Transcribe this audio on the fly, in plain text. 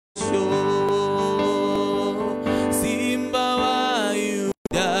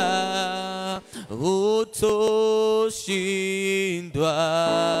sitoshindwa.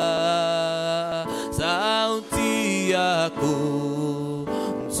 Sauti yako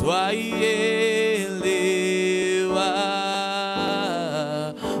twaielewa,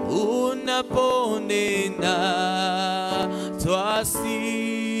 unaponena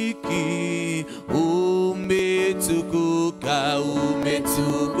twasiki. Umetukuka,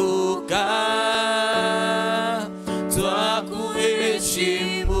 umetukuka,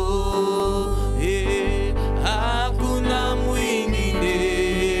 twakuheshimu. Hakuna mwingine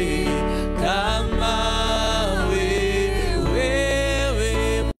kama wewe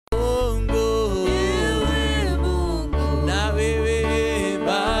Mungu, na wewe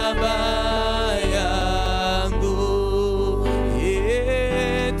Baba yangu.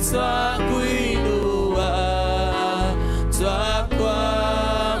 Twakuinua,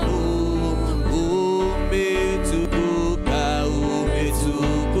 twakwamu. Umetukuka,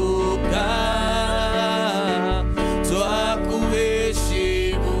 umetukuka,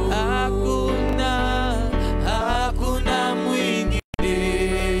 twakuheshimu. Hakuna mwingine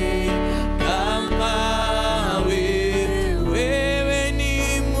kama wewe. Wewe ni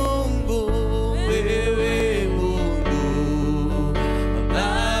Mungu, wewe Mungu,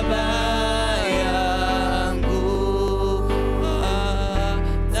 Baba yangu.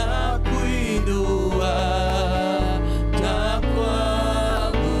 Nakuinua,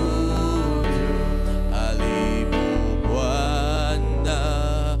 nakuabudu. Alipo Bwana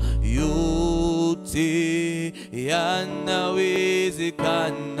yote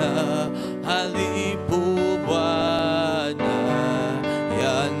yanawezekana. Alipo Bwana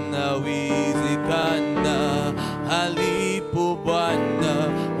yanawezekana. Alipo Bwana,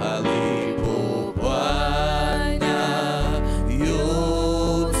 alipo Bwana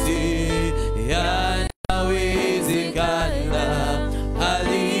yote yanawezekana.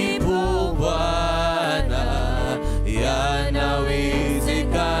 Alipo Bwana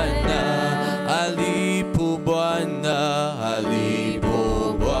yanawezekana. Alipo Bwana, alipo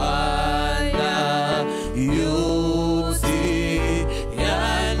Bwana yote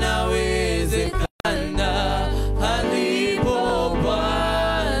yanawezekana. Alipo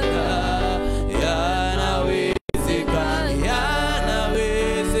Bwana yanawezekana.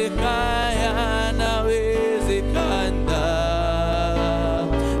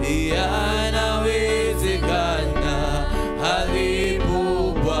 Yanawezekana. Alipo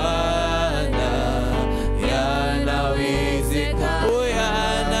Bwana yanawezekana. Oh,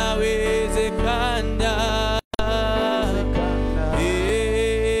 yanawezekana.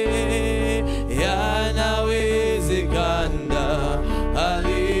 Yanawezekana.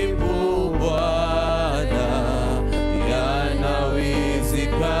 Alipo Bwana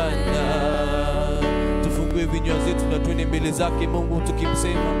yanawezekana. Tufungue vinywa zetu na tuende mbele zake Mungu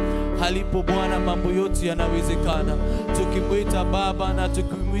tukimsema, alipo Bwana mambo yote yanawezekana. Tukimwita Baba na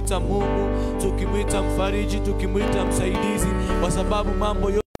tukimwita Mungu, tukimwita mfariji, tukimwita msaidizi, kwa sababu mambo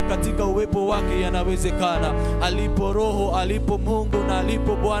yote katika uwepo wake yanawezekana. Alipo Roho, alipo Mungu na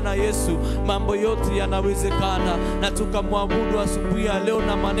alipo Bwana Yesu, mambo yote yanawezekana. Na tukamwabudu asubuhi ya leo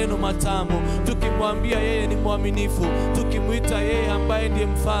na maneno matamu, tukimwambia yeye ni mwaminifu, tukimwita yeye ambaye ndiye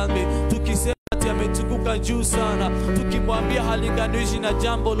mfalme, tukisema ametukuka juu sana, tukimwambia halinganishi na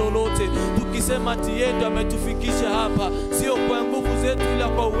jambo lolote, tukisema ati yeye ametufikisha hapa, sio kwa nguvu zetu ila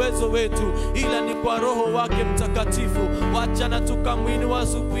kwa uwezo wetu, ila ni kwa Roho wake Mtakatifu. Wacha na tukamwinua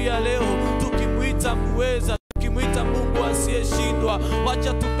asubuhi ya leo, tukimwita muweza, tukimwita Mungu asiyeshindwa.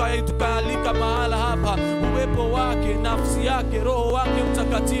 Wacha tukaalika mahala hapa uwepo wake, nafsi yake, Roho wake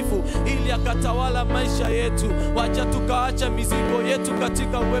Mtakatifu, ili akatawala maisha yetu. Wacha tukaacha mizigo yetu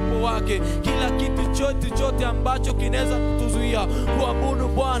katika uwepo wake, kila kitu chote ambacho kinaweza kutuzuia kuabudu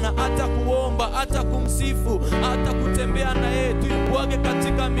Bwana, hata kuomba, hata kumsifu, hata kutembea na yeye, tuibwage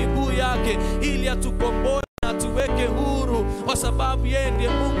katika miguu yake, ili atukomboe na tuweke huru, kwa sababu yeye ndiye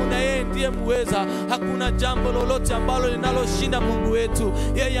Mungu na yeye ndiye muweza. Hakuna jambo lolote ambalo linaloshinda Mungu wetu.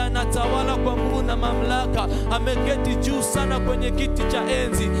 Yeye anatawala kwa nguvu na mamlaka, ameketi juu sana kwenye kiti cha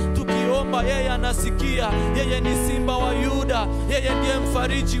enzi. Tukiomba yeye anasikia. Yeye ni Simba wa Yuda, yeye ndiye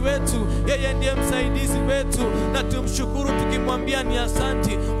mfariji wetu, yeye ndiye msaidizi wetu, na tumshukuru tukimwambia ni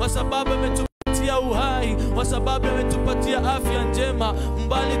asanti, kwa sababu ametupatia uhai, kwa sababu ametupatia afya njema.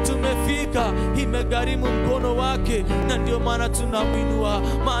 Mbali tumefika, imegharimu mkono wake, na ndio maana tunamwinua.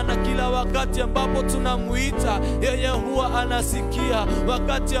 Maana kila wakati ambapo tunamuita, yeye huwa anasikia.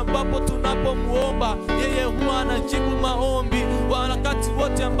 Wakati ambapo tunapomuomba, yeye huwa anajibu maombi. Wakati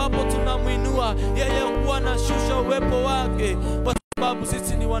wote ambapo tunamwinua, yeye huwa anashusha uwepo wake, kwa sababu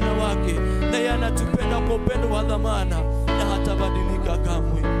sisi ni wanawake, na yeye anatupenda kwa upendo wa dhamana, na hatabadilika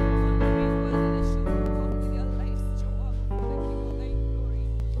kamwe.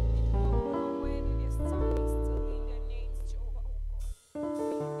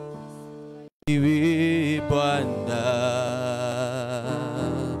 Bwana,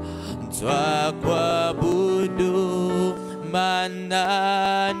 twakuabudu maana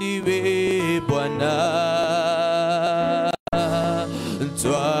niwe Bwana,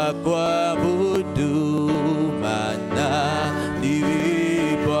 twakuabudu maana niwe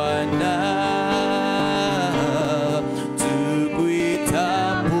Bwana,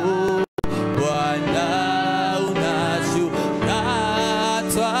 tukuitapo Bwana unashuka,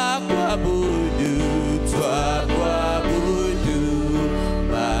 twakuabudu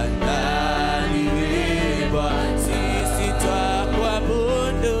maana niwe Bwana, sisi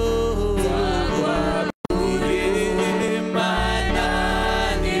twakuabudu maana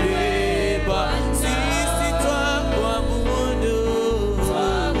niwe Bwana, sisi twakuabudu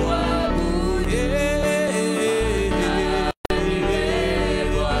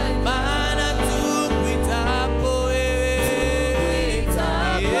maana tukuitapo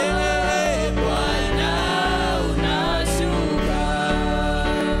wewe Bwana unashuka,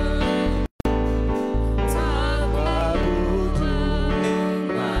 twakuabudu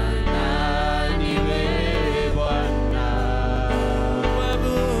maana niwe Bwana,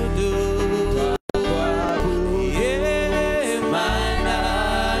 twakuabudu maana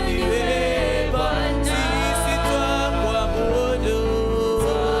niwe Bwana, sisi twakuabudu sisi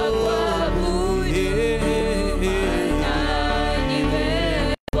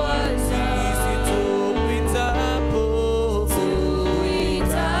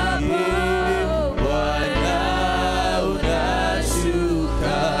tukuitapo Bwana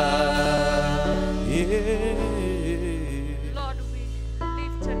unashuka. Lord, we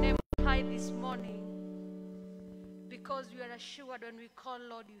lift your name high this morning because we are assured when we call,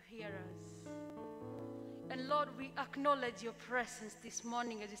 Lord, you hear us. And Lord, we acknowledge your presence this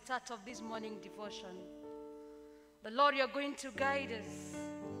morning as the start of this morning devotion. The Lord, you are going to guide us.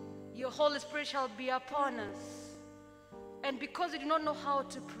 Your Holy Spirit shall be upon us. And because we do not know how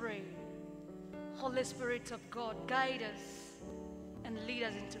to pray, Holy Spirit of God, guide us and lead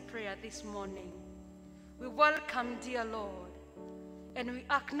us into prayer this morning. We welcome, dear Lord, and we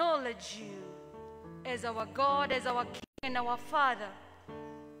acknowledge you as our God, as our King and our Father.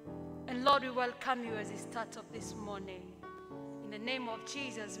 And Lord, we welcome you as the start of this morning. In the name of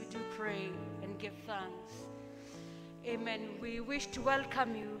Jesus, we do pray and give thanks. Amen. We wish to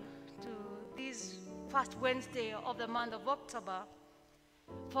welcome you to this first Wednesday of the month of October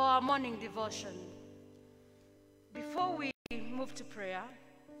for our morning devotion. Before we move to prayer,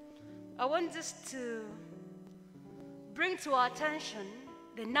 I want us to bring to our attention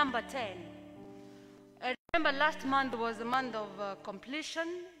the number 10. I remember last month was the month of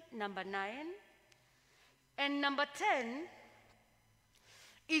completion, number 9. And number 10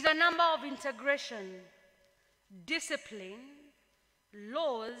 is a number of integration, discipline,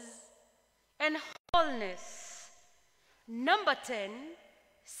 laws, and wholeness. Number 10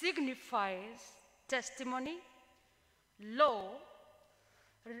 signifies testimony, law,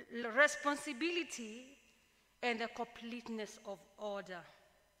 responsibility, and the completeness of order.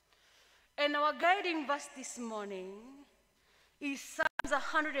 And our guiding verse this morning is Psalms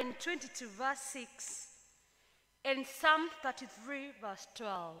 122 verse 6 and Psalm 33 verse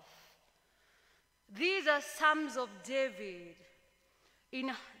 12. These are Psalms of David.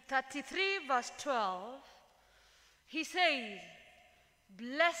 In 33 verse 12, he says,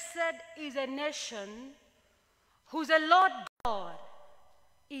 "Blessed is a nation whose the Lord God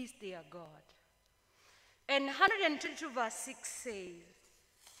is their God." And 122 verse 6 says,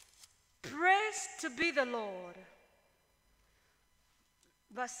 "Praise to be the Lord."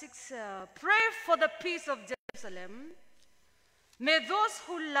 Verse 6, "Pray for the peace of Jerusalem. May those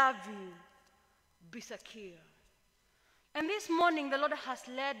who love you be secure." And this morning, the Lord has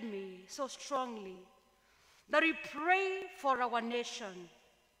led me so strongly that we pray for our nation.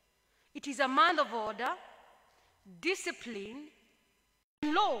 It is a month of order, discipline,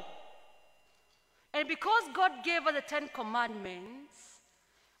 and law. And because God gave us the 10 commandments,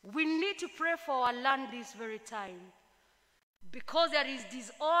 we need to pray for our land this very time. Because there is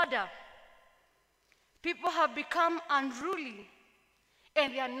disorder. People have become unruly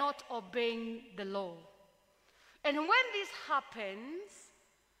and they are not obeying the law. And when this happens,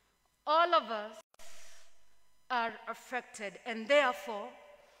 all of us are affected, and therefore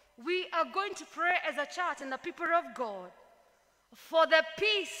we are going to pray as a church and the people of God for the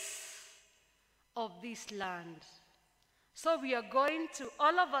peace of this land. So we are going to,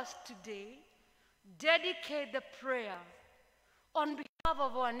 all of us today, dedicate the prayer on behalf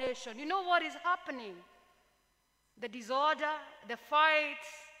of our nation. You know what is happening? The disorder, the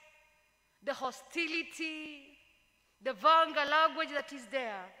fights, the hostility, the vulgar language that is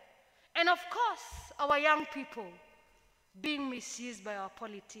there. And of course, our young people being misused by our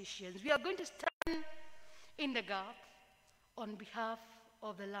politicians. We are going to stand in the gap on behalf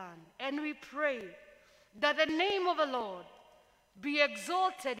of the land. And we pray that the name of the Lord be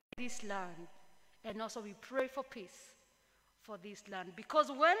exalted in this land. And also we pray for peace for this land.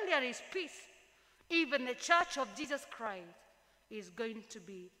 Because when there is peace, even the Church of Jesus Christ is going to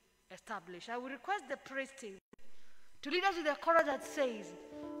be established. I will request the praise team to lead us with a chorus that says,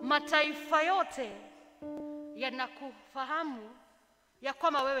 mataifa yote yanakufahamu ya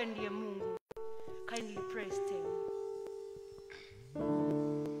kwamba wewe ndiye Mungu. Kindly praise team.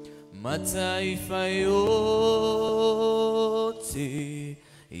 Mataifa yote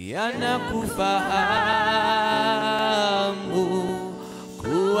yanakufahamu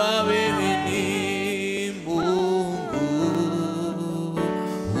kuwa wewe ni Mungu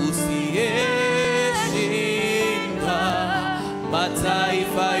usiyeshindwa.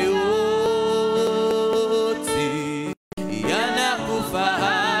 Mataifa yote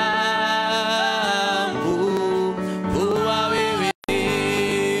yanakufahamu kuwa wewe ni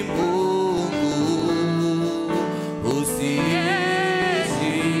Mungu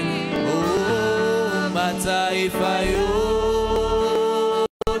usiyeshindwa. Mataifa yote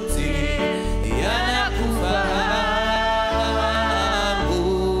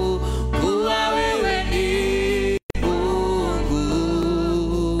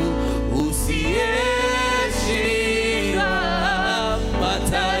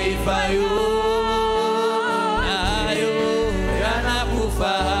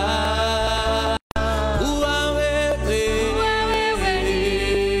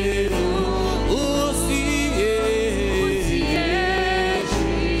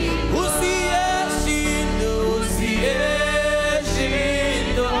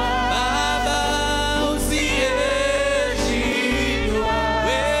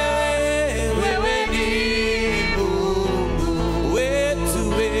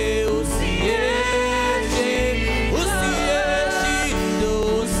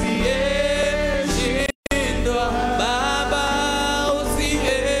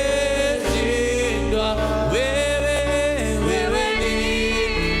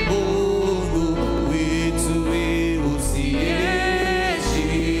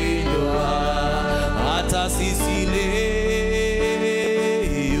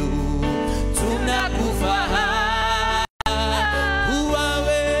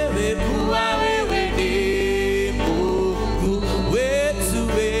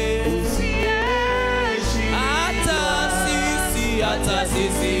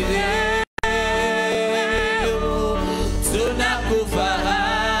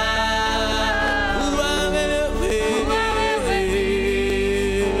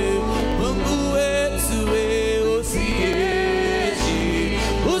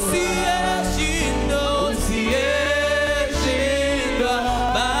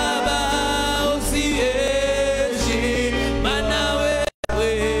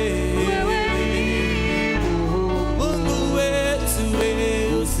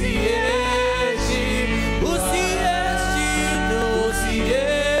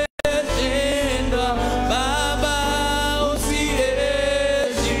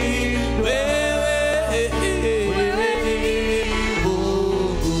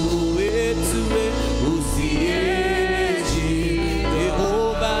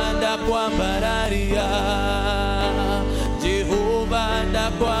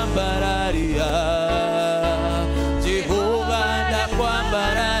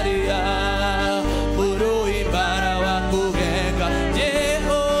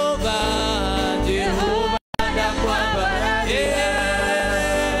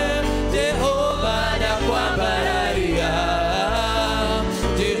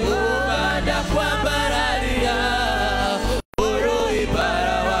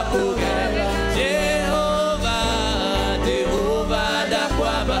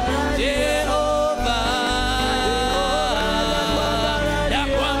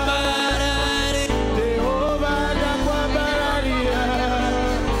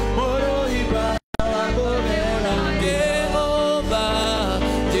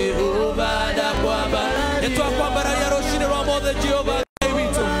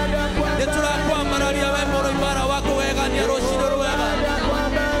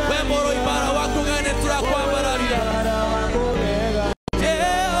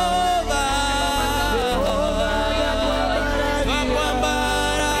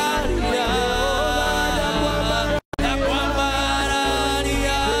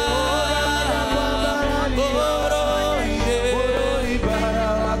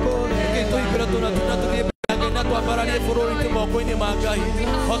magai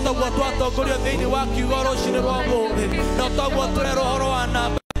otagwo twatongoria thiini wa kiugo rucini rwa umuthi na otagwo turera uhoro wa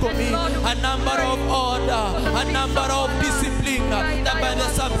namba a number of order, a number of discipline, that by the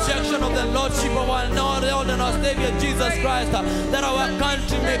subjection of the Lordship of our Lord and our Savior Jesus Christ, that our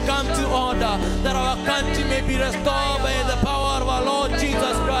country may come to order, that our country may be restored by the power of our Lord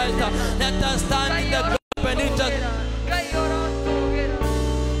Jesus Christ. Let us stand in the gap and intercede.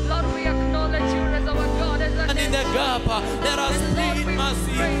 Lord, we acknowledge you as our God, as our And in the gap, let us plead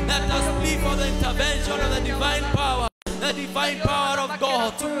mercy, let us plead for the intervention of the divine power. The divine power of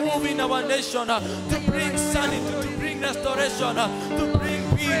God to move in our nation, to bring sanity, to bring restoration, to bring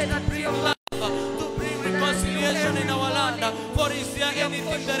peace, to bring love, to bring reconciliation in our land. For is there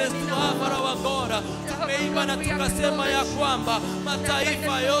anything that is too hard for our God? Tumeiba na tukasema ya kwamba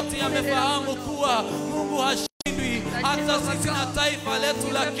mataifa yote yamefahamu kuwa Mungu hashindwi. Hata sisi na taifa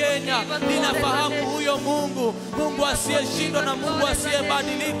letu la Kenya linafahamu huyo Mungu, Mungu asiyeshindwa na Mungu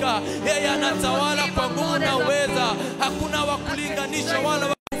asiyebadilika. Yeye anatawala kwa nguvu na uweza. Hakuna wa kulinganisha wala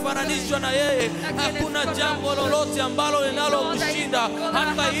wa kufananishwa na yeye. Hakuna jambo lolote ambalo linalomshinda.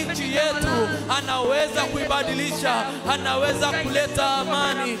 Hata nchi yetu anaweza kuibadilisha, anaweza kuleta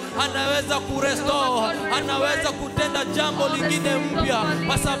amani, anaweza kurestore, anaweza kutenda jambo lingine mpya,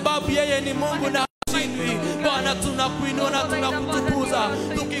 kwa sababu yeye ni Mungu na Bwana, tunakuinua na tunakutukuza,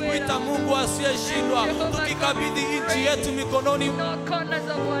 tukikuita Mungu asiyeshindwa, tukikabidhi nchi yetu mikononi,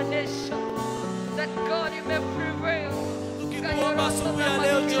 tukikuomba asubuhi ya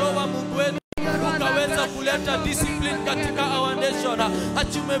leo Jehova Mungu wetu, ukaweza kuleta discipline katika our nation,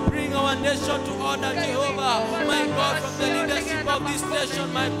 that you may bring our nation to order, Jehovah, my God, from the leadership of this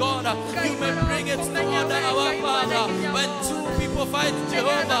nation, my God, you may bring it to order, our Father. When two people fight,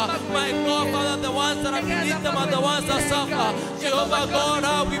 Jehovah, my God, Father, the ones that are beneath them are the ones that suffer. Jehovah God,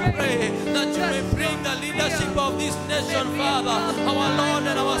 how we pray that you may bring the leadership of this nation, Father, our Lord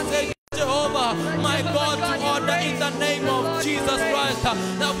and our Savior, Jehovah, my God, to order in the name of Jesus Christ.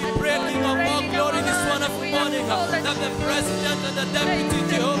 That we pray, King of all glory, this wonderful morning, that the President and the Deputy,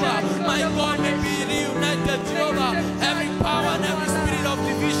 Jehovah, my God, may be reunited, Jehovah. Every power and every spirit of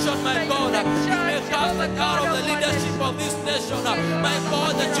division, my God, you may cast out of the leadership of this nation, my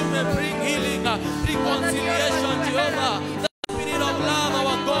God, that you may bring healing, reconciliation, Jehovah. Of love,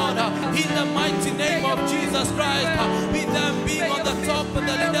 our God, in the mighty name of Jesus Christ, with them being on the top of the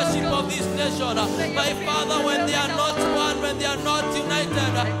leadership of this nation, my Father, when they are not one, when they are not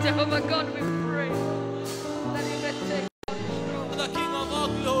united, Jehovah God, we pray that you may take the King of all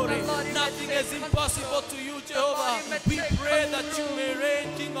glory, nothing is impossible to you, Jehovah. We pray that you may reign,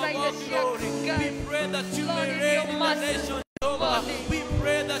 King of all glory. We pray that you may reign in the nation, Jehovah. We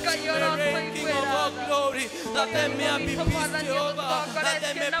pray that you may reign, King of all glory, that there may be peace, Jehovah, that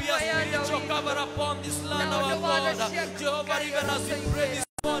there may be a spiritual cover upon this land, our God. Jehovah, even as we pray this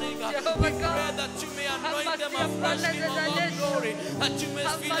morning, we pray that you may anoint them afresh, King of all glory, that you may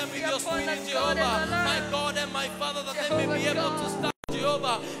fill them with your spirit, Jehovah, my God and my Father, that they may be able to stand,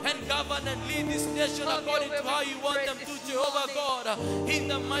 Jehovah, and govern and lead this nation according to how you want them to, Jehovah God. In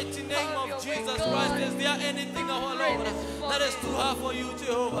the mighty name of Jesus Christ, is there anything, our Lord, that is too hard for you,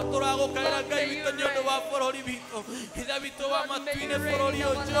 Jehovah? Torago kaira gai wito nyono wa forori wito. Hida wito wa matuine forori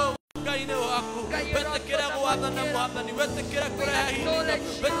o Jehovah. Kaine waku. Wete kira kuwata na muhatani. Wete kira kureha healing.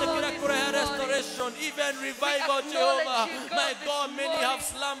 Wete kira kureha restoration. Even revival, Jehovah. My God, many have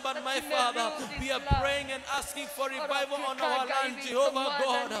slumbered, my Father. We are praying and asking for revival on our land, Jehovah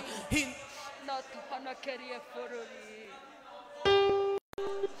God.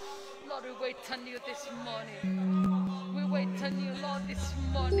 Lord, we wait on you this morning. We wait on you, Lord, this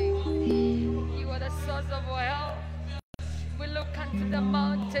morning. You are the source of our help. We look unto the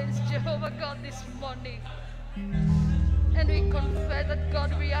mountains, Jehovah God, this morning. And we confess that,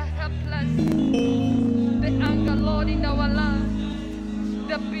 God, we are helpless. The anger, Lord, in our land.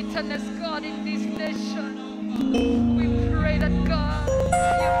 The bitterness, God, in this nation. We pray that, God,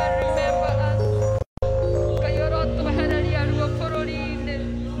 you may remember us.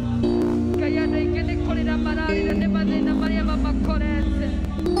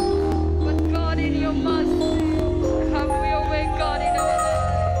 But God, in your mercy, have your way, God, in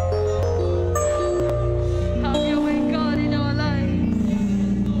our lives.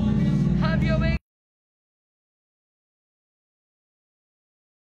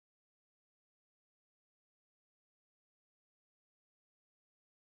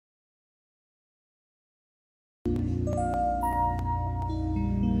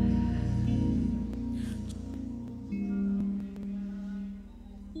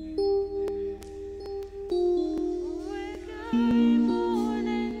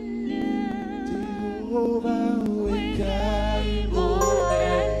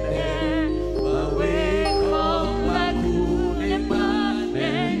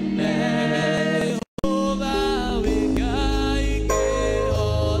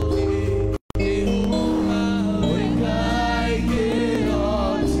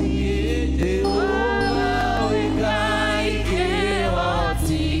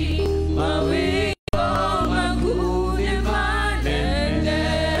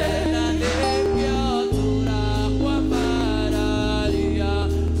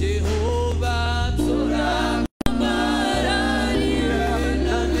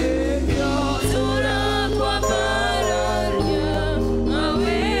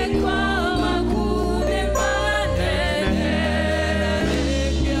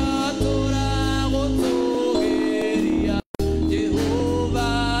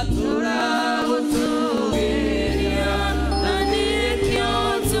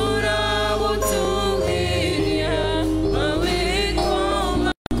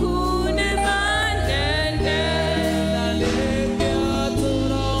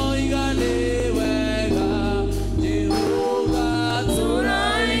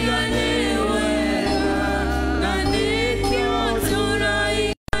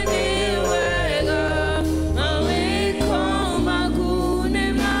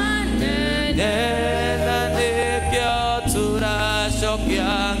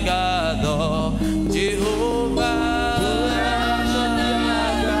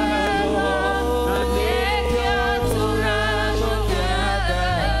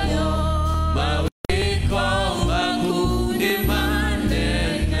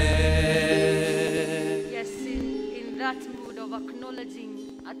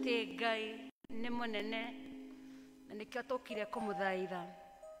 atä Ngai nĩ mũnene na nĩkĩo tũkire kũmũthaitha.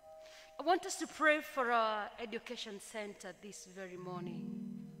 I want us to pray for our education center this very morning.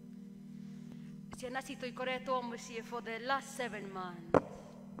 Ciana citũ ikoretwo mũciĩ for the last 7 months.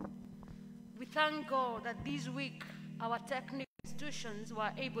 We thank God that this week our technical institutions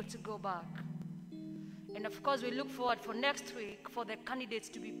were able to go back. And of course, we look forward for next week for the candidates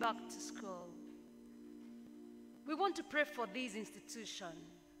to be back to school. We want to pray for this institution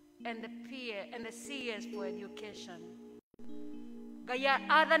and the peer and the CS for education.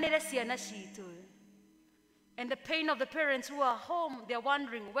 And the pain of the parents who are home, they're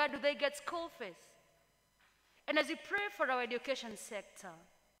wondering, where do they get school fees? And as we pray for our education sector,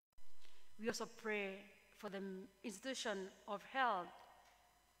 we also pray for the institution of health,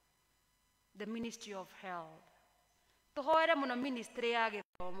 the Ministry of Health. Tuhoere muno ministry ya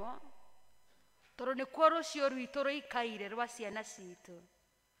githomo toro ni kwa rucio rwitũ rũikaire rwa ciana citũ,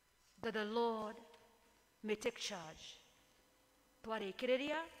 that the Lord may take charge.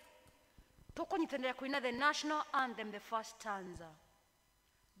 Twarĩkĩrĩria tũkũnyitanĩra kũina the national anthem, the first stanza.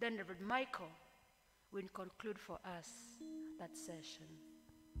 Then Reverend Michael will conclude for us that session.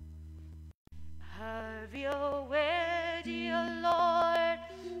 Have your way, dear Lord,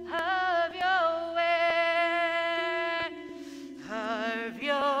 have your way. Have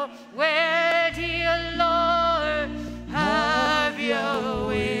your way, dear Lord, have your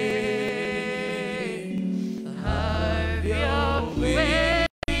way. Have your way,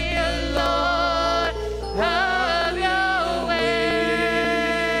 dear Lord, have your way.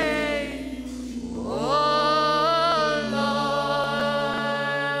 Oh Lord,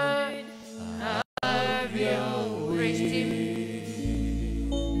 have your way.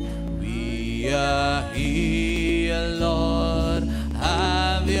 We are here, Lord,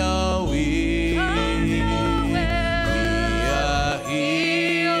 have your way. We are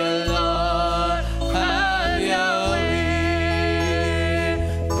here, Lord, have your way.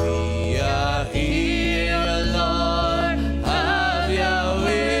 We are here, Lord, have your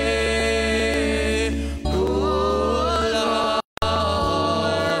way. Oh Lord,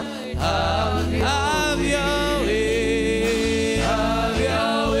 have your way. Have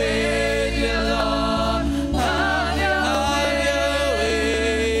your way, dear Lord. Have your way.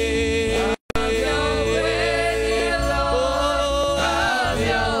 Have your way, dear Lord. Have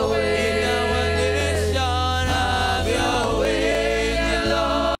your way in our nation. Have your way, dear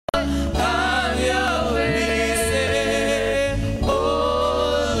Lord. Have your way. We say, oh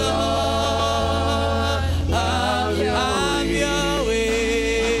Lord, have your way.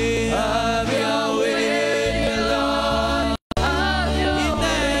 Have your way, dear Lord. Have your way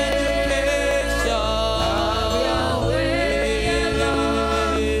in education. Have your way, dear Lord.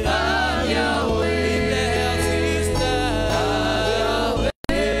 Have your way in the health system. Have your way,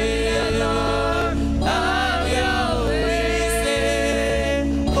 dear Lord. Have your way. We say,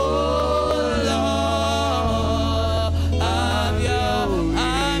 oh Lord, have your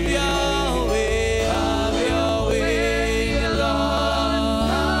way. Have your way, dear Lord.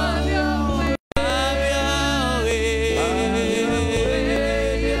 Have your way. Have your way.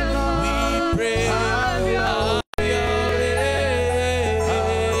 We pray. Have your way.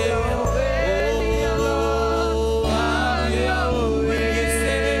 Have your way. We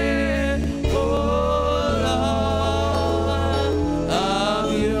say, oh Lord,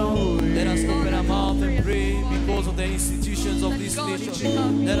 have your way. Let us open our mouth and pray because of the institutions of this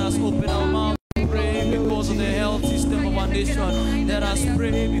nation. Let us open our mouth and pray because of the health system of our nation. Let us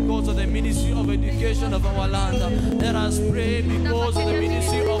pray because of the ministry of education of our land. Let us pray because of the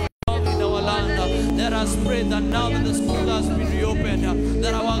ministry of health in our land. Let us pray that now that the school has been reopened,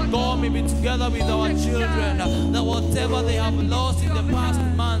 that our God may be together with our children, that whatever they have lost in the past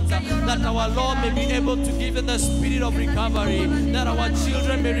months, that our Lord may be able to give them the spirit of recovery, that our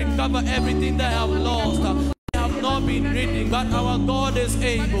children may recover everything they have lost. They have not been reading, but our God is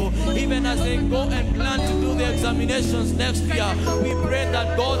able, even as they go and plan to do the examinations next year. We pray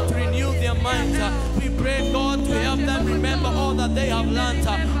that God to renew their minds. We pray God to help them remember all that they have learned.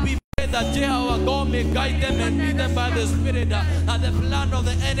 We pray that Jehovah God may guide them and lead them by the Spirit, and the plan of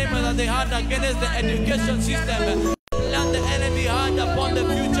the enemy that they had against the education system, plan the enemy had upon the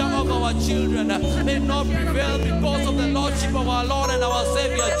future of our children, may not prevail because of the Lordship of our Lord and our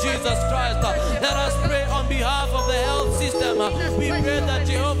Savior Jesus Christ. Let us pray on behalf of the health system. We pray that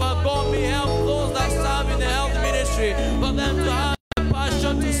Jehovah God may help those that serve in the health ministry, for them to have a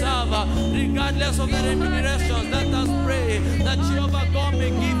passion to serve, regardless of the remunerations. Let us pray that Jehovah God may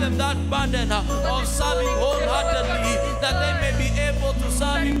give them that burden of serving wholeheartedly, that they may be able to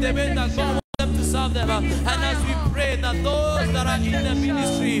serve in the way that God wants them to preserve them. And as we pray that those that are in the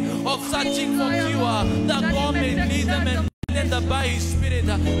ministry of searching for cure, that God may lead them and them by His Spirit,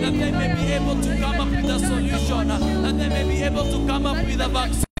 that they may be able to come up with a solution, that they may be able to come up with a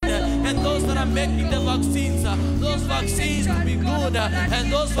vaccine. And those that are making the vaccines, those vaccines to be good,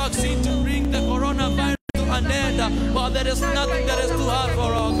 and those vaccines to bring the coronavirus to an end. But there is nothing that is too hard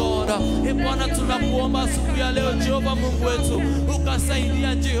for our God. Bwana tunakuomba siku ya leo Jehova Mungu wetu,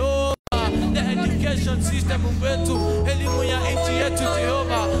 ukasaidia Jehova the education system Mungu wetu, elimu ya nchi yetu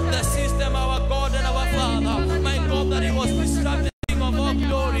Jehova, the system our God and our Father, my God, that it was disrupted of all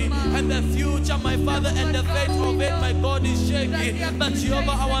glory, and the future, my Father, and the fate of it, my God, is shaky. But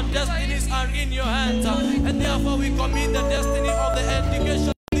Jehovah, our destinies are in your hands, and therefore we commit the destiny of the education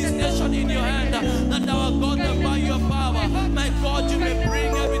of this nation in your hand, that our God, that by your power, my God, you may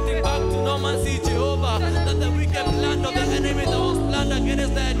bring everything back to normalcy, Jehovah, that the wicked plan of the enemy that was planned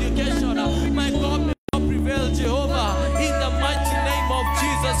against the education, my God, may not prevail, Jehovah, in the mighty name of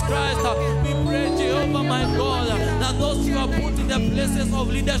Jesus Christ. We pray, Jehovah, my God, that those you have put in the places of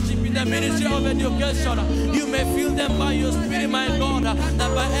leadership in the ministry of education, you may fill them by your Spirit, my God,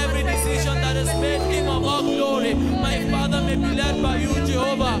 that by every decision that is made, King of all glory, my Father, may be led by you,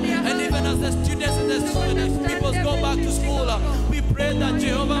 Jehovah. And even as the students and the people go back to school, we pray that,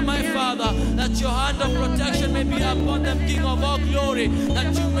 Jehovah, my Father, that your hand of protection may be upon them, King of all glory,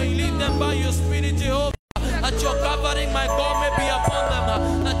 that you may lead them by your Spirit, Jehovah, that your covering, my God, may be upon them,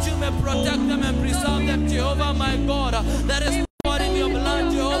 that you may protect them and preserve them, Jehovah, my God. There is power in your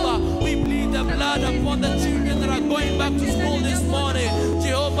blood, Jehovah. We plead the blood upon the children that are going back to school this morning,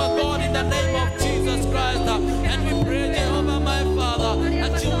 Jehovah God, in the name of Jesus Christ. And we pray, Jehovah, my Father,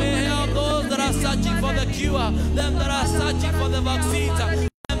 that you may help those that are searching for the cure, them that are searching for the vaccines, them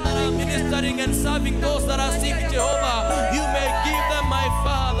that are ministering and serving those that are sick, Jehovah. You may give them, my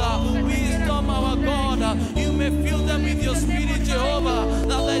Father, wisdom, our God. You may fill them with your Spirit, Jehovah,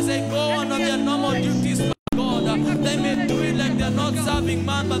 that they say go on their normal duties, my God. They may do it like they're not serving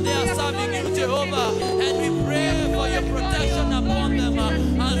man, but they are serving you, Jehovah. And we pray for your protection upon them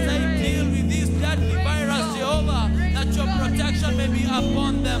as they deal with this deadly virus, Jehovah, that your protection may be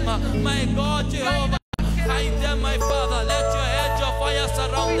upon them, my God, Jehovah. Hide them, my Father. Let your hedge of fire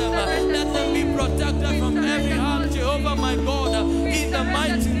surround them. Let them be protected from every harm, Jehovah, my God. In the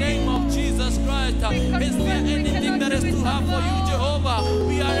mighty name of Jesus Christ. Is there anything that is too hard for you, Jehovah?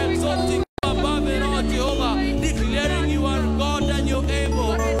 We are exalting you above it all, Jehovah. Declaring you are God and you're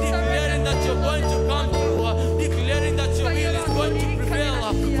able. Declaring that you're going to come through. Declaring that your will is going to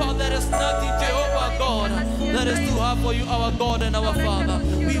prevail. For there is nothing, Jehovah God, that is too hard for you, our God and our Father.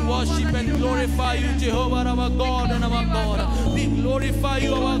 We worship and glorify you, Jehovah, our God and our God. We glorify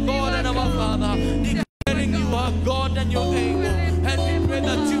you, our God and our Father, declaring you are God and you're able. And we pray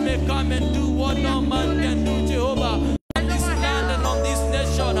that you may come and do what no man can do, Jehovah, on this land and on this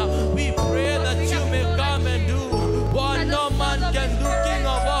nation. We pray that you may come and do what no man can do, King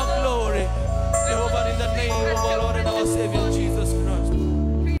of all glory. Jehovah, in the name of our Lord and our Savior, Jesus Christ.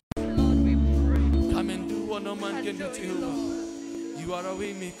 Come and do what no man can do, Jehovah. You are a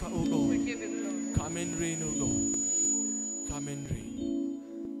way maker, O God. Come and reign, O God. Come and reign.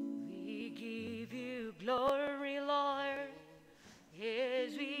 We give you glory, Lord,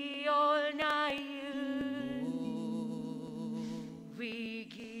 as we honor you. We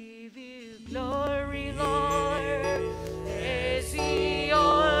give you glory, Lord, as we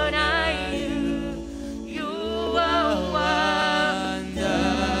honor you. You are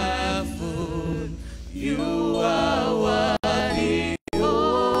wonderful. You are worthy,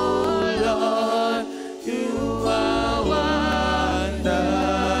 oh Lord. You are wonderful.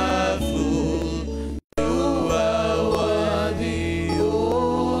 You are worthy,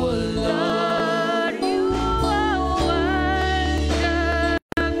 oh Lord. You are wonderful.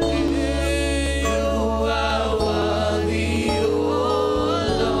 You are worthy, oh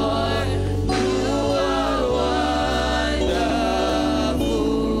Lord. You are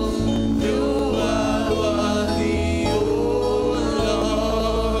wonderful. You are worthy, oh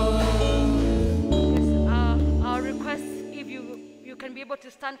Lord. Our request, if you can be able to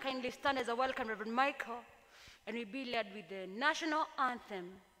stand, kindly stand as a welcome, Reverend Michael, and we be led with the national anthem.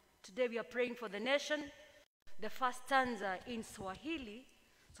 Today we are praying for the nation. The first stanza in Swahili,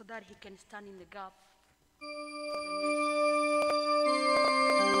 so that he can stand in the gap for the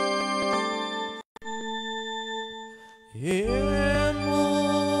nation.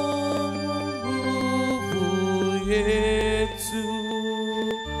 Nguvu yetu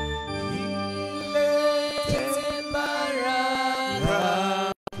ilete baraka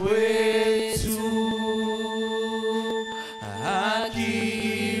kwetu, haki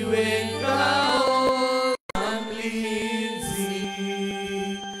iwe ngao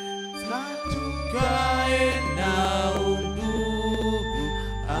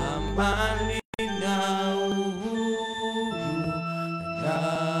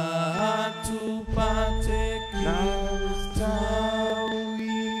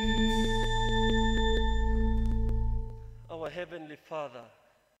Father,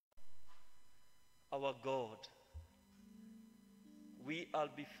 our God, we are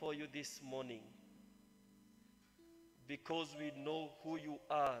before you this morning because we know who you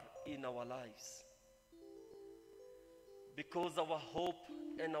are in our lives. Because our hope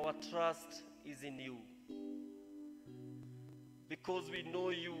and our trust is in you. Because we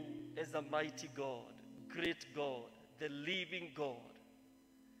know you as a mighty God, great God, the living God.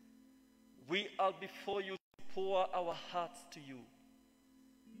 We are before you to pour our hearts to you.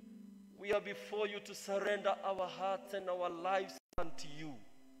 We are before you to surrender our hearts and our lives unto you,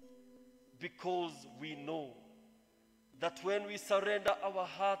 because we know that when we surrender our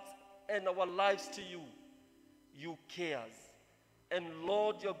hearts and our lives to you, you cares. And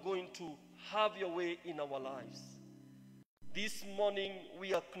Lord, you're going to have your way in our lives. This morning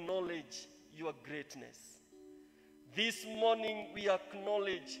we acknowledge your greatness. This morning we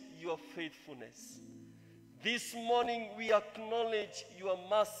acknowledge your faithfulness. This morning we acknowledge your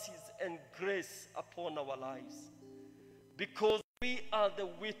mercies and grace upon our lives, because we are the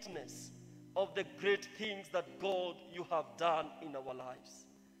witness of the great things that God you have done in our lives.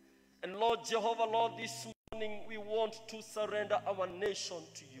 And Lord Jehovah, Lord, this morning we want to surrender our nation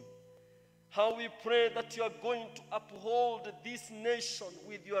to you. How we pray that you are going to uphold this nation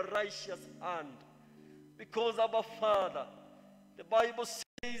with your righteous hand, because our Father, the Bible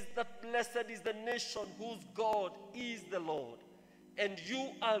says that blessed is the nation whose God is the Lord, and you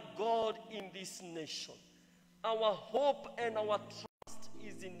are God in this nation. Our hope and our trust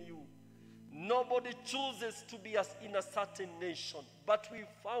is in you. Nobody chooses to be in a certain nation, but we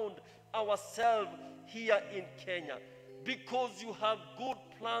found ourselves here in Kenya because you have good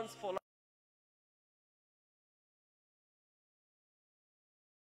plans for life.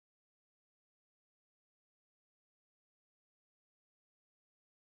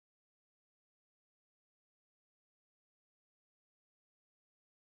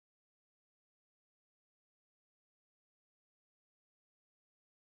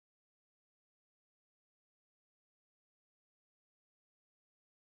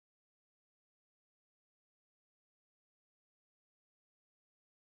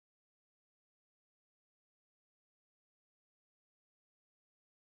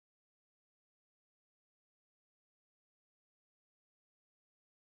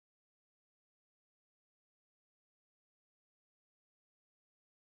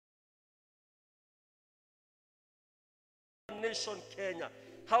 Nation Kenya,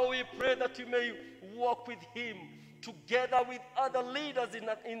 how we pray that you may walk with him together with other leaders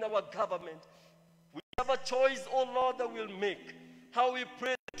in our government. We have a choice, oh Lord, that we'll make. How we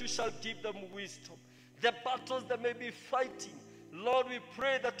pray that you shall give them wisdom. The battles they may be fighting, Lord, we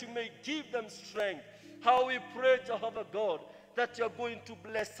pray that you may give them strength. How we pray, Jehovah God, that you're going to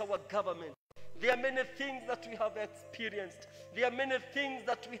bless our government. There are many things that we have experienced. There are many things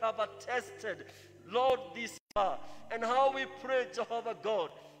that we have attested, Lord, this far. And how we pray, Jehovah God,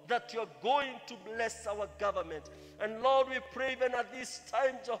 that you're going to bless our government. And Lord, we pray even at this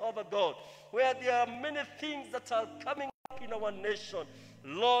time, Jehovah God, where there are many things that are coming up in our nation,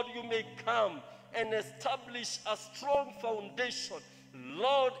 Lord, you may come and establish a strong foundation,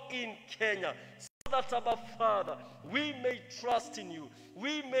 Lord, in Kenya, so that, our Father, we may trust in you,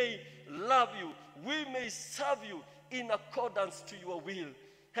 we may love you, we may serve you in accordance to your will.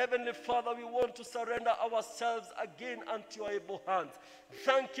 Heavenly Father, we want to surrender ourselves again unto your able hands,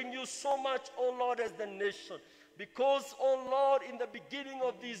 thanking you so much, O Lord, as the nation, because, O Lord, in the beginning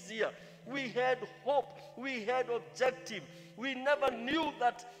of this year, we had hope, we had objective. We never knew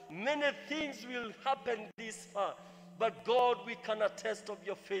that many things will happen this far. But God, we can attest of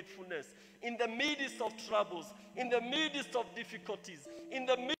your faithfulness. In the midst of troubles, in the midst of difficulties, in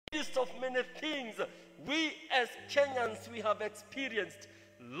the midst of many things, we as Kenyans, we have experienced,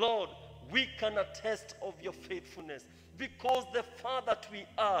 Lord, we can attest of your faithfulness. Because the far that we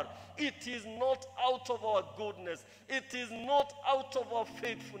are, it is not out of our goodness. It is not out of our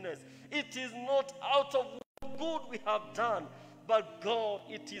faithfulness. It is not out of what good we have done. But God,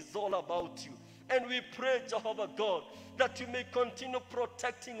 it is all about you. And we pray, Jehovah God, that you may continue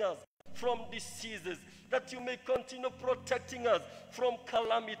protecting us from diseases, that you may continue protecting us from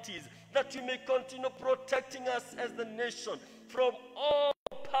calamities, that you may continue protecting us as the nation from all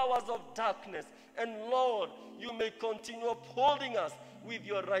powers of darkness. And Lord, you may continue upholding us with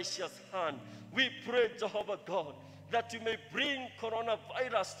your righteous hand. We pray, Jehovah God, that you may bring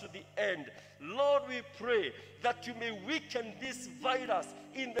coronavirus to the end. Lord, we pray that you may weaken this virus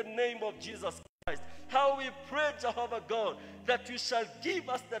in the name of Jesus Christ. How we pray, Jehovah God, that you shall give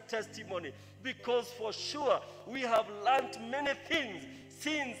us the testimony, because for sure we have learned many things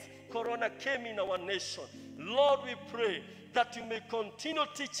since Corona came in our nation. Lord, we pray that you may continue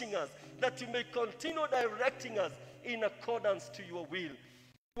teaching us, that you may continue directing us in accordance to your will.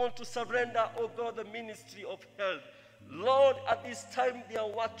 We want to surrender, oh God, the ministry of health. Lord, at this time they are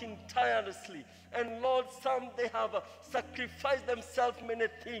working tirelessly. And Lord, some they have sacrificed themselves many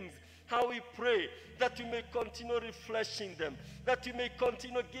things. How we pray that you may continue refreshing them, that you may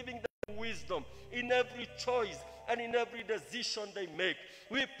continue giving them wisdom in every choice and in every decision they make.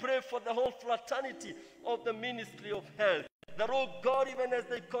 We pray for the whole fraternity of the ministry of health, that, oh God, even as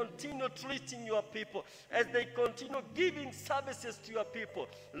they continue treating your people, as they continue giving services to your people,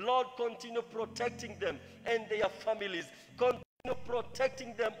 Lord, continue protecting them and their families. Continue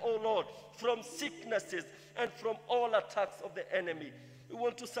protecting them, oh Lord, from sicknesses and from all attacks of the enemy. We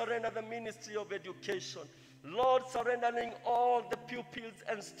want to surrender the ministry of education. Lord, surrendering all the pupils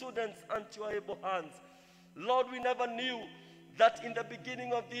and students unto your able hands. Lord, we never knew that in the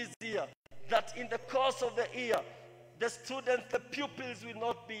beginning of this year, that in the course of the year, the students, the pupils will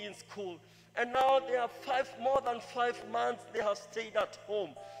not be in school. And now they are more than 5 months they have stayed at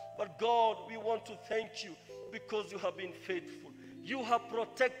home. But God, we want to thank you because you have been faithful. You have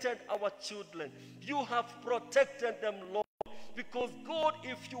protected our children. You have protected them, Lord. Because God,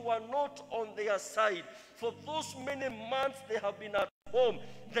 if you were not on their side, for those many months they have been at home,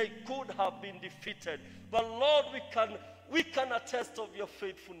 they could have been defeated. But Lord, we can attest of your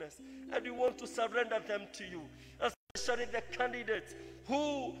faithfulness, and we want to surrender them to you, especially the candidates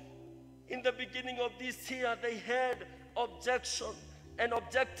who in the beginning of this year they had objection and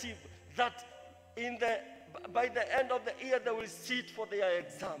objective that by the end of the year they will sit for their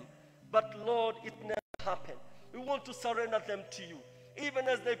exam. But Lord, it never happened. We want to surrender them to you, even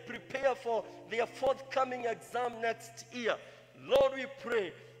as they prepare for their forthcoming exam next year. Lord, we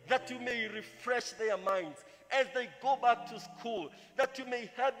pray that you may refresh their minds as they go back to school, that you may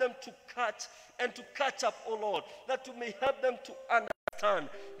help them to catch up, oh Lord, that you may help them to understand,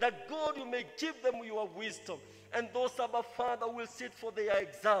 that God, you may give them your wisdom. And those, Abba Father, will sit for their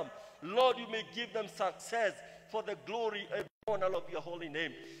exam, Lord, you may give them success for the glory and honor of your holy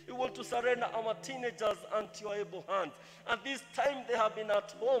name. We want to surrender our teenagers unto your able hands. At this time they have been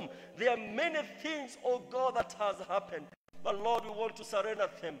at home. There are many things, oh God, that has happened. But Lord, we want to surrender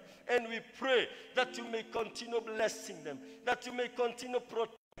them. And we pray that you may continue blessing them, that you may continue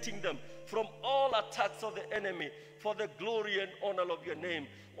protecting them from all attacks of the enemy for the glory and honor of your name.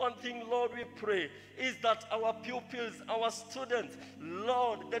 One thing, Lord, we pray is that our pupils, our students,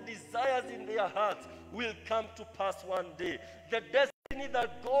 Lord, the desires in their hearts will come to pass one day. The destiny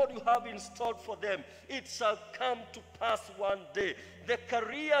that God you have installed for them, it shall come to pass one day. The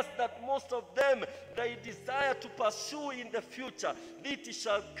careers that most of them they desire to pursue in the future, it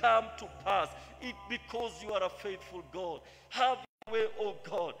shall come to pass. It because you are a faithful God. Have your way, oh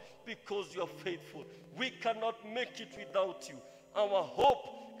God, because you are faithful. We cannot make it without you. Our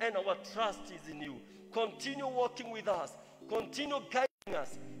hope and our trust is in you. Continue walking with us. Continue guiding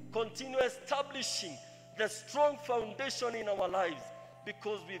us. Continue establishing the strong foundation in our lives,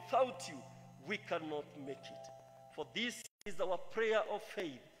 because without you, we cannot make it. For this is our prayer of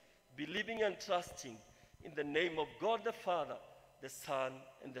faith, believing and trusting in the name of God the Father, the Son,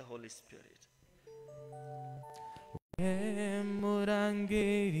 and the Holy Spirit.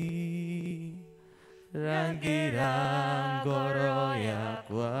 Rangiran goroya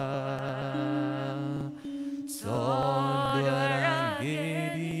kwa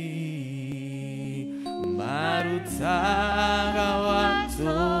Sondorangiri Marutaga watu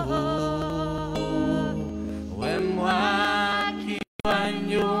Wemwaki wa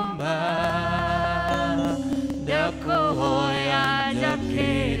nyumba Dakohoya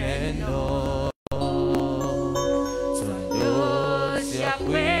jakirendo Sondosya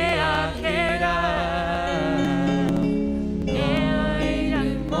kwe akera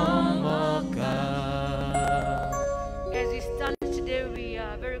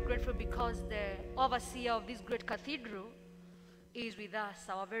because the overseer of this great cathedral is with us.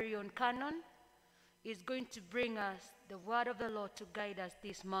 Our very own canon is going to bring us the word of the Lord to guide us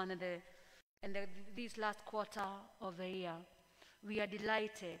this month and this last quarter of the year. We are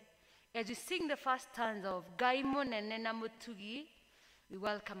delighted. As we sing the first stanza of Gaimon and Nenamutugi, we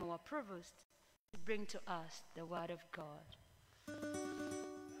welcome our Provost to bring to us the word of God.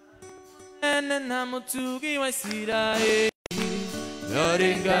 Nenamutugi wasirae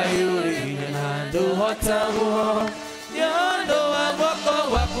Yoringa yuri nando hotawo Yondo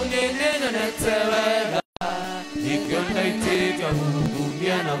wako wakunene no netewega Ikyonda iteka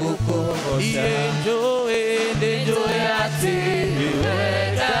hukubia na buko Enjoy ati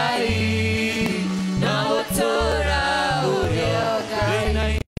Iwegai Na otora urioga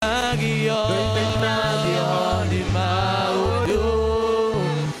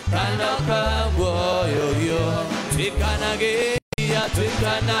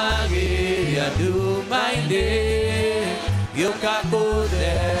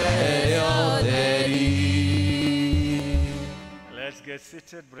Let's get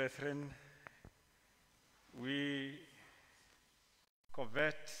seated, brethren. We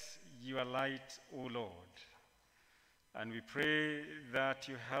covet your light, O Lord, and we pray that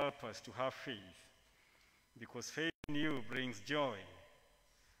you help us to have faith, because faith in you brings joy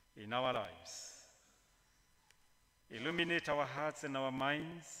in our lives. Illuminate our hearts and our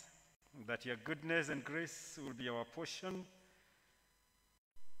minds, that your goodness and grace will be our portion,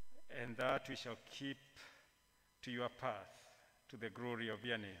 and that we shall keep to your path, to the glory of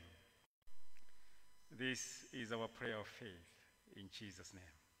your name. This is our prayer of faith, in Jesus' name.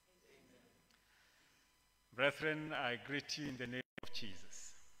 Amen. Brethren, I greet you in the name of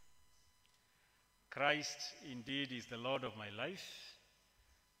Jesus. Christ indeed is the Lord of my life,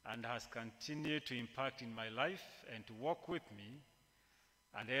 and has continued to impact in my life and to walk with me,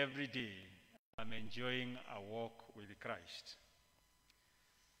 and every day I'm enjoying a walk with Christ.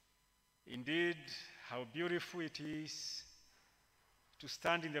 Indeed, how beautiful it is to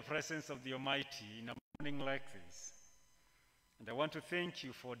stand in the presence of the Almighty in a morning like this. And I want to thank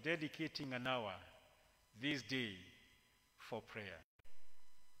you for dedicating an hour this day for prayer.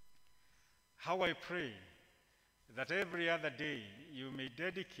 How I pray that every other day you may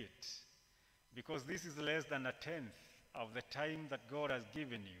dedicate, because this is less than a tenth of the time that God has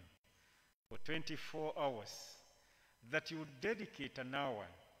given you, for 24 hours, that you would dedicate an hour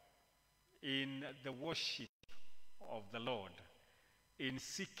in the worship of the Lord, in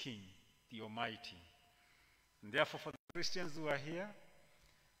seeking the Almighty. And therefore, for the Christians who are here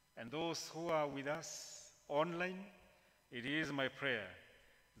and those who are with us online, it is my prayer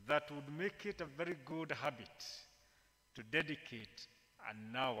that would make it a very good habit to dedicate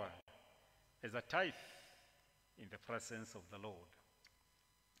an hour as a tithe in the presence of the Lord.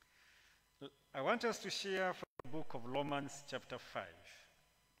 I want us to share from the book of Romans chapter 5.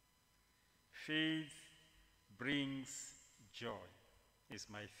 Faith brings joy is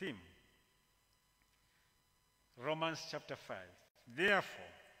my theme. Romans chapter 5.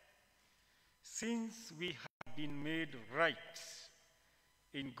 Therefore, since we have been made right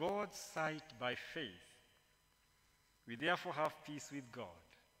in God's sight by faith, we therefore have peace with God,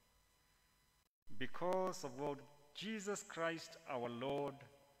 because of what Jesus Christ our Lord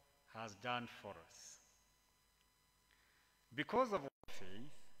has done for us. Because of our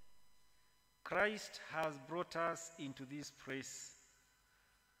faith, Christ has brought us into this place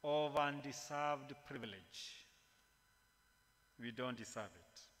of undeserved privilege. We don't deserve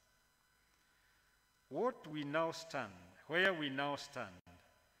it. Where we now stand,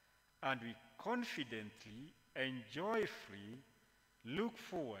 and we confidently and joyfully look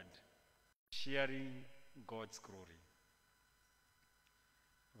forward to sharing God's glory.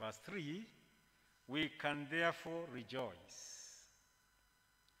 Verse 3, we can therefore rejoice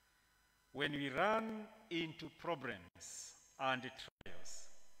when we run into problems and trials,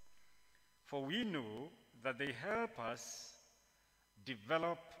 for we know that they help us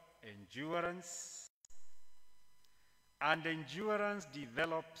develop endurance, and endurance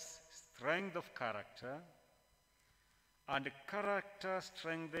develops strength of character, and character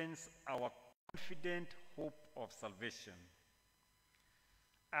strengthens our confident hope of salvation.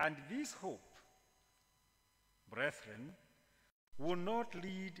 And this hope, brethren, will not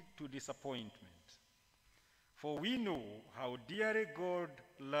lead to disappointment, for we know how dearly God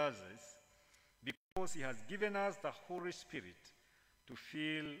loves us, because he has given us the Holy Spirit to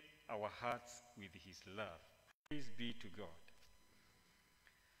fill our hearts with his love. Praise be to God.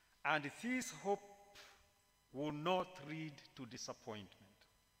 And this hope will not lead to disappointment.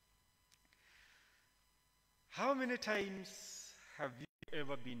 How many times have you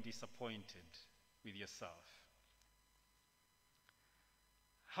ever been disappointed with yourself?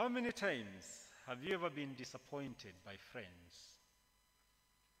 How many times have you ever been disappointed by friends?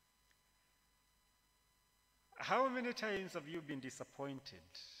 How many times have you been disappointed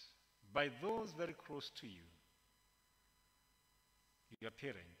by those very close to you? Your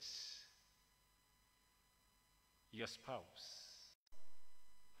parents, your spouse,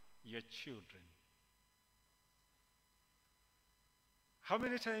 your children. How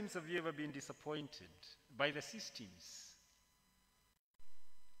many times have you ever been disappointed by the systems?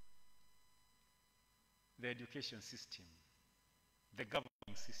 The education system, the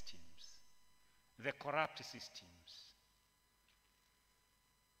governing systems, the corrupt systems.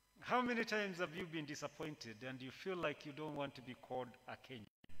 How many times have you been disappointed and you feel like you don't want to be called a Kenyan?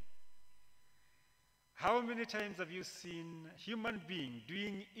 How many times have you seen human beings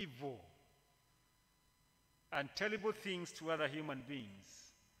doing evil and terrible things to other human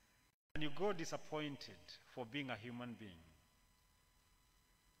beings, and you go disappointed for being a human being?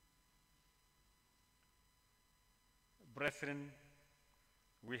 brethren,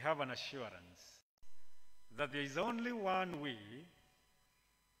 we have an assurance that there is only one way,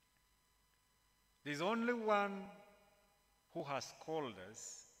 there is only one who has called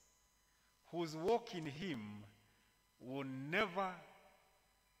us, whose walk in him will never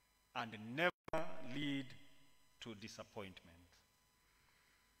and never lead to disappointment.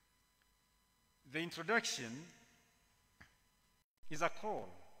 The introduction is a call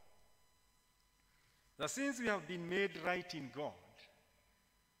that since we have been made right in God,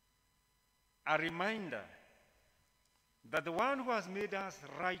 a reminder that the one who has made us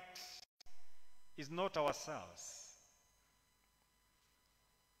right is not ourselves.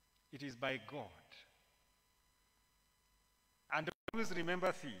 It is by God. And always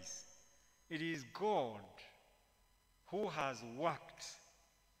remember this. It is God who has worked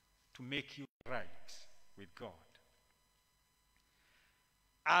to make you right with God.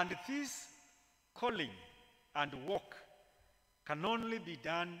 And this calling and walk can only be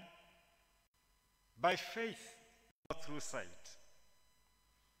done by faith, not through sight.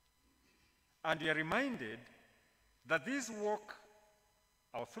 And we are reminded that this walk,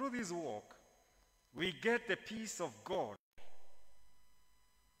 or through this walk, we get the peace of God.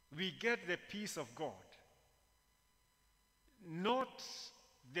 We get the peace of God. Not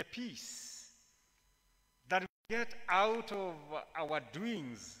the peace that we get out of our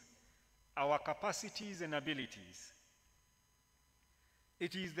doings, our capacities and abilities.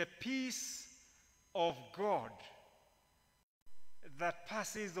 It is the peace of God that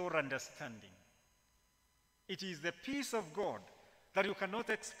passes all understanding. It is the peace of God that you cannot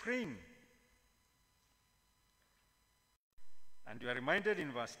explain. And you are reminded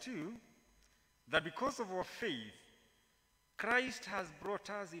in verse 2 that because of our faith, Christ has brought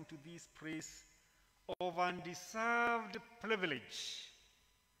us into this place of undeserved privilege.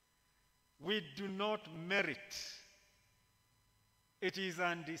 We do not merit. It is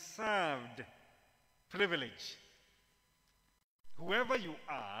undeserved privilege. Whoever you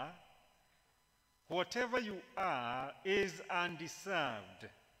are, whatever you are, is undeserved.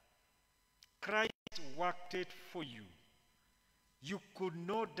 Christ worked it for you. You could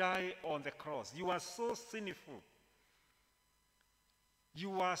not die on the cross. You are so sinful.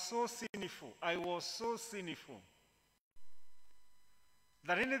 You are so sinful. I was so sinful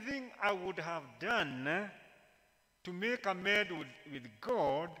that anything I would have done to make amends with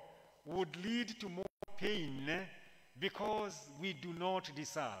God would lead to more pain because we do not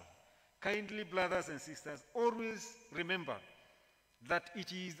deserve. Kindly, brothers and sisters, always remember that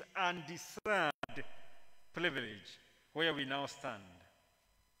it is undeserved privilege where we now stand.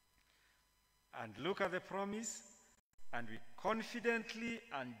 And look at the promise, and we confidently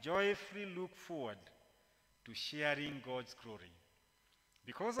and joyfully look forward to sharing God's glory.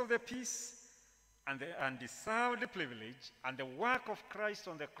 Because of the peace and the undeserved privilege and the work of Christ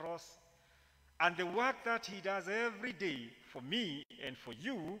on the cross and the work that he does every day for me and for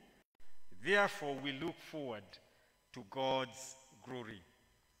you, therefore we look forward to God's glory.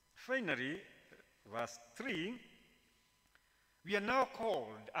 Finally, verse 3, we are now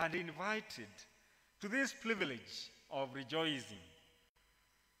called and invited to this privilege of rejoicing.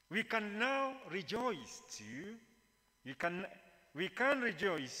 We can now rejoice too. We can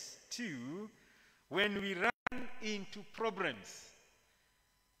rejoice too when we run into problems.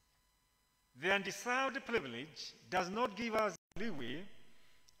 The undeserved privilege does not give us leeway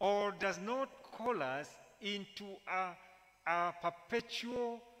or does not call us into a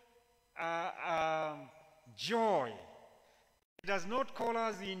perpetual joy. It does not call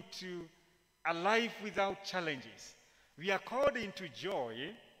us into a life without challenges. We are called into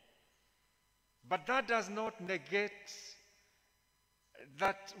joy, but that does not negate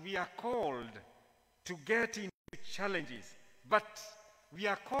that we are called to get into challenges, but we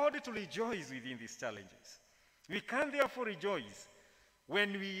are called to rejoice within these challenges. We can therefore rejoice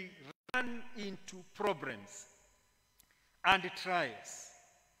when we run into problems and trials,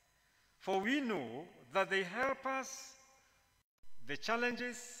 for we know that they help us, the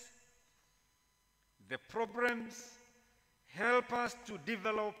challenges, the problems, help us to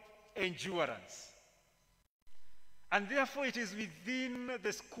develop endurance. And therefore it is within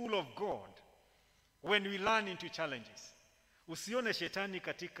the school of God when we learn into challenges. Usione shetani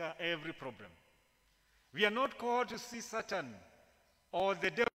katika every problem. We are not called to see Satan or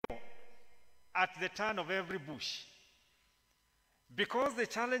the devil at the turn of every bush. Because the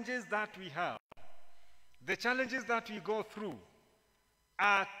challenges that we have, the challenges that we go through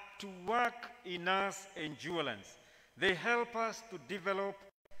are to work in us endurance. They help us to develop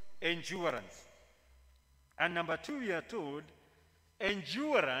endurance. And number 2, we are told,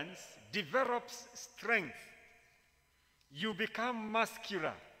 endurance develops strength. You become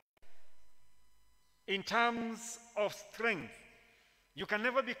muscular in terms of strength. You can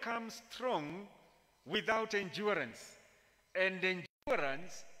never become strong without endurance. And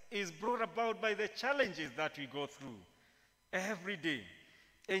endurance is brought about by the challenges that we go through every day.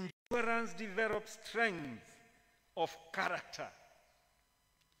 Endurance develops strength of character.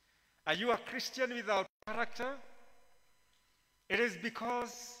 Are you a Christian without character? It is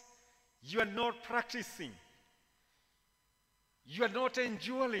because you are not practicing. You are not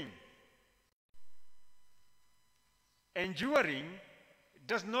enduring. Enduring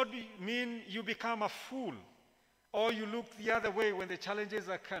does not mean you become a fool or you look the other way when the challenges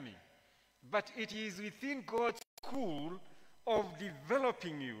are coming. But it is within God's school of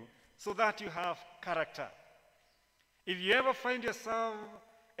developing you so that you have character. If you ever find yourself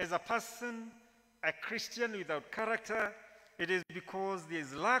as a person, a Christian without character, it is because there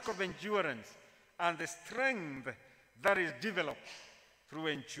is lack of endurance and the strength that is developed through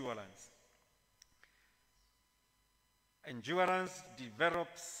endurance. Endurance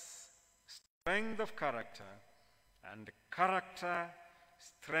develops strength of character, and character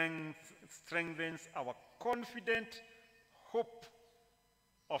strengthens our confident hope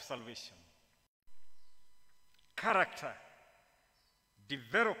of salvation. Character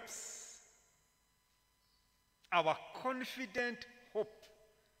develops our confident hope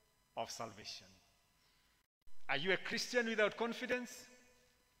of salvation. Are you a Christian without confidence?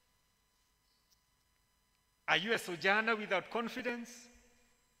 Are you a sojourner without confidence?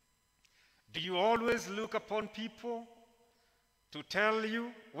 Do you always look upon people to tell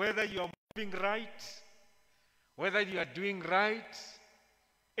you whether you are moving right, whether you are doing right?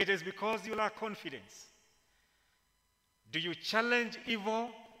 It is because you lack confidence. Do you challenge evil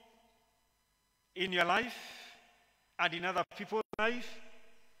in your life and in other people's life?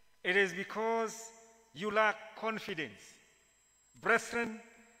 It is because you lack confidence. Brethren,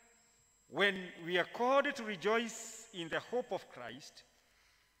 when we are called to rejoice in the hope of Christ,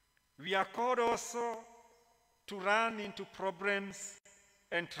 we are called also to run into problems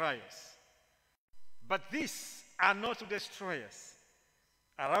and trials. But these are not to destroy us.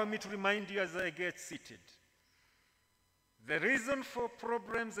 Allow me to remind you as I get seated. The reason for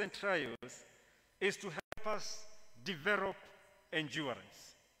problems and trials is to help us develop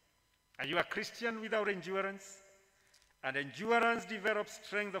endurance. Are you a Christian without endurance? And endurance develops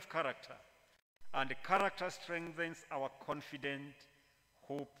strength of character. And character strengthens our confident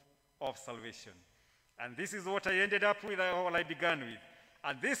hope of salvation. And this is what I ended up with, all I began with.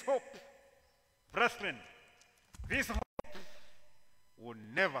 And this hope, brethren, this hope will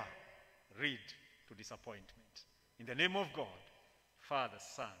never lead to disappointment. In the name of God, Father,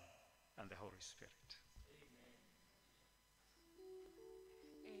 Son, and the Holy Spirit.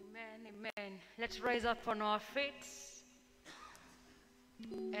 Amen, amen. Let's rise up on our feet.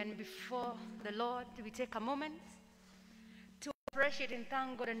 And before the Lord, we take a moment to appreciate and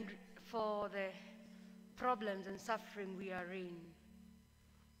thank God for the problems and suffering we are in.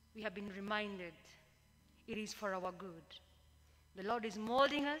 We have been reminded it is for our good. The Lord is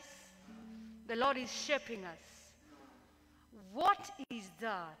molding us. The Lord is shaping us. What is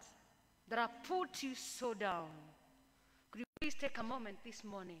that has put you so down? Could you please take a moment this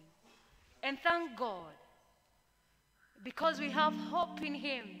morning and thank God, because we have hope in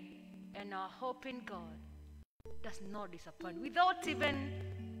Him, and our hope in God does not disappoint. Without even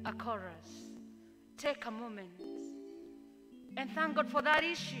a chorus, take a moment and thank God for that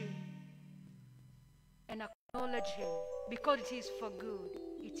issue and acknowledge Him, because it is for good.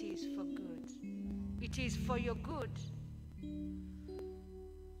 It is for good. It is for your good.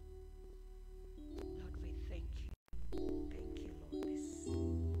 Lord, we thank you. Thank you, Lord, this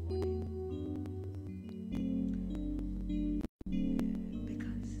morning.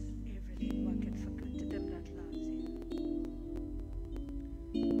 Because everything worketh for good to them that loves you.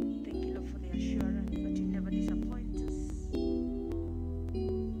 Thank you, Lord, for the assurance that you never disappoint us.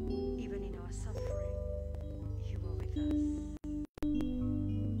 Even in our suffering, you are with us.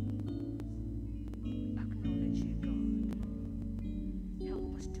 Acknowledge you, God.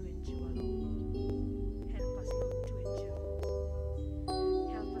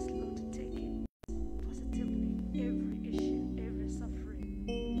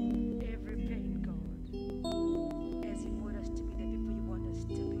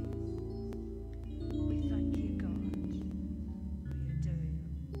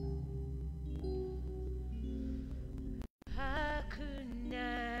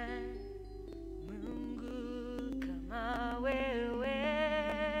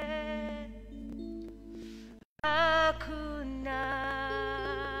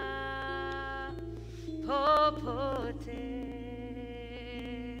 popote.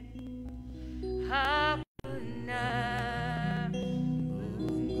 Hakuna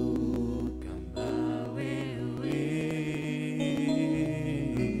Mungu kama wewe.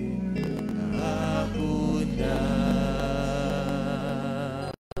 Hakuna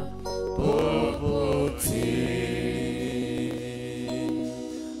popote.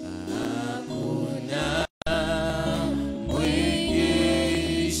 Hakuna mwenye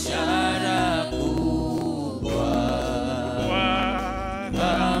ishara kubwa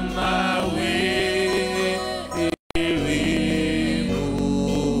kama wewe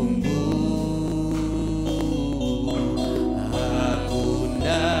Mungu.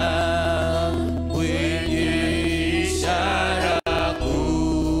 Hakuna mwenye ishara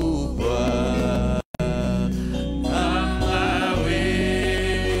kubwa kama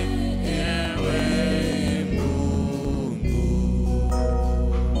wewe Mungu.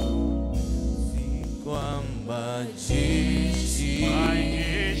 Si kwamba jeshi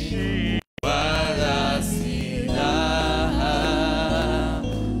wala silaha,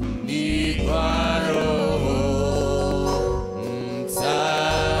 ni kwa Roho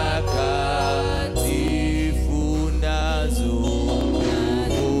Mtakatifu, nazo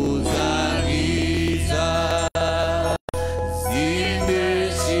nguvu za giza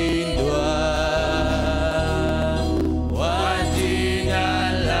zimeshindwa kwa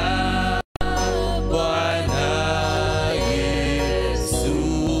jina la Bwana Yesu,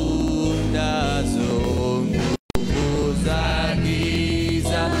 nazo nguvu za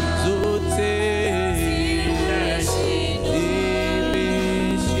giza zote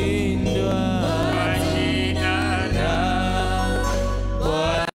zimeshindwa kwa jina la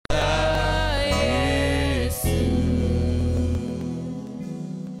Bwana Yesu.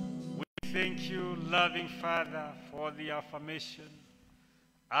 We thank you, loving Father, for the affirmation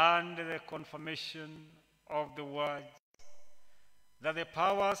and the confirmation of the word that the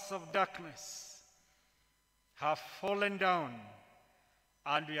powers of darkness have fallen down,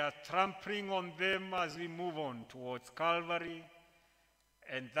 and we are trampling on them as we move on towards Calvary,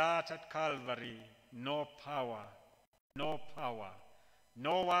 and that at Calvary no power, no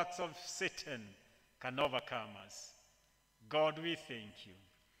works of Satan can overcome us. God, we thank you.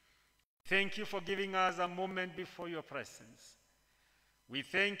 Thank you for giving us a moment before your presence. We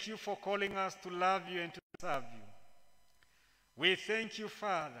thank you for calling us to love you and to serve you. We thank you,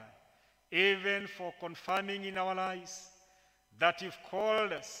 Father, even for confirming in our lives that you've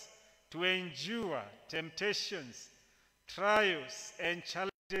called us to endure temptations, trials, and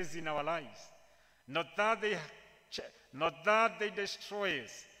challenges in our lives. Not that they destroy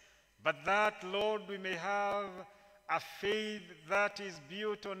us, but that, Lord, we may have a faith that is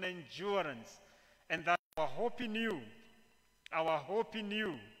built on endurance, and that our hope in you,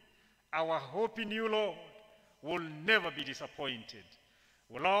 Lord, will never be disappointed.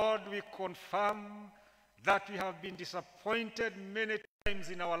 Lord, we confirm that we have been disappointed many times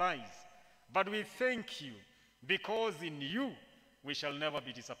in our lives, but we thank you because in you we shall never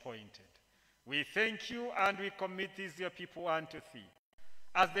be disappointed. We thank you and we commit these your people unto thee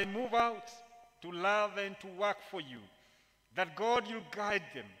as they move out to love and to work for you, that God, you guide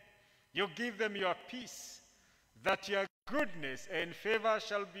them, you give them your peace, that your goodness and favor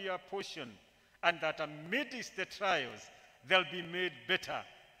shall be your portion, and that amidst the trials they'll be made better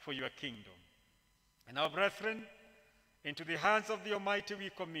for your kingdom. And our brethren, into the hands of the Almighty we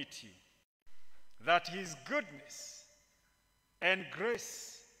commit you, that his goodness and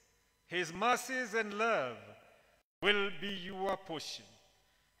grace, his mercies and love will be your portion,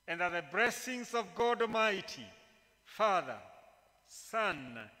 and that the blessings of God Almighty, Father,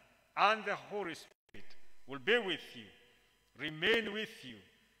 Son, and the Holy Spirit will be with you, remain with you,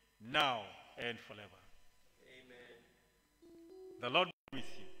 now and forever. Amen. The Lord be with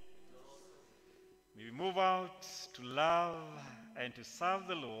you. May we move out to love and to serve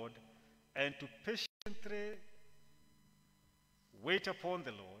the Lord and to patiently wait upon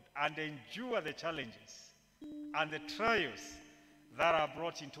the Lord and endure the challenges and the trials that are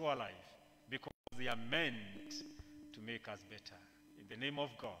brought into our life, because they are meant to make us better. In the name of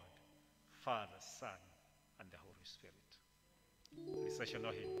God, Father, Son, and the Holy Spirit. Recession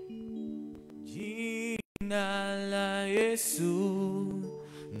of him. Jina la Yesu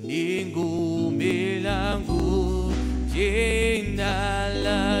ni ngome langu, jina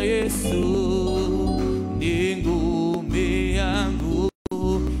la Yesu ni ngome yangu,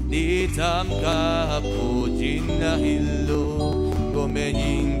 nitamkapo jina hilo, ngome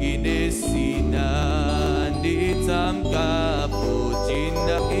nyingine sina, nitamkapo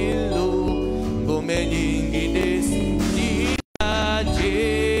jina hilo, ngome nyingine sina.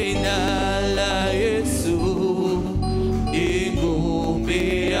 Jina la Yesu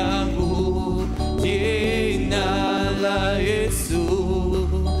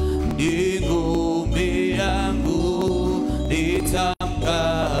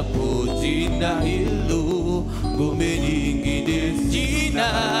ngome nyingine jina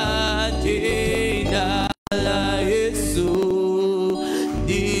jina la Yesu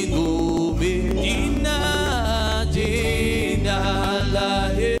ni ngome jina jina la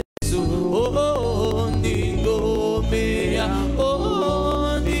Yesu oh ni ngome ya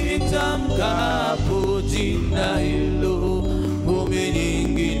oh nitamkapo jina hilo ngome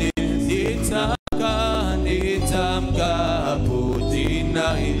nyingine nitamkapo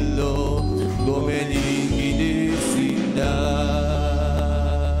jina hilo ngome nyingine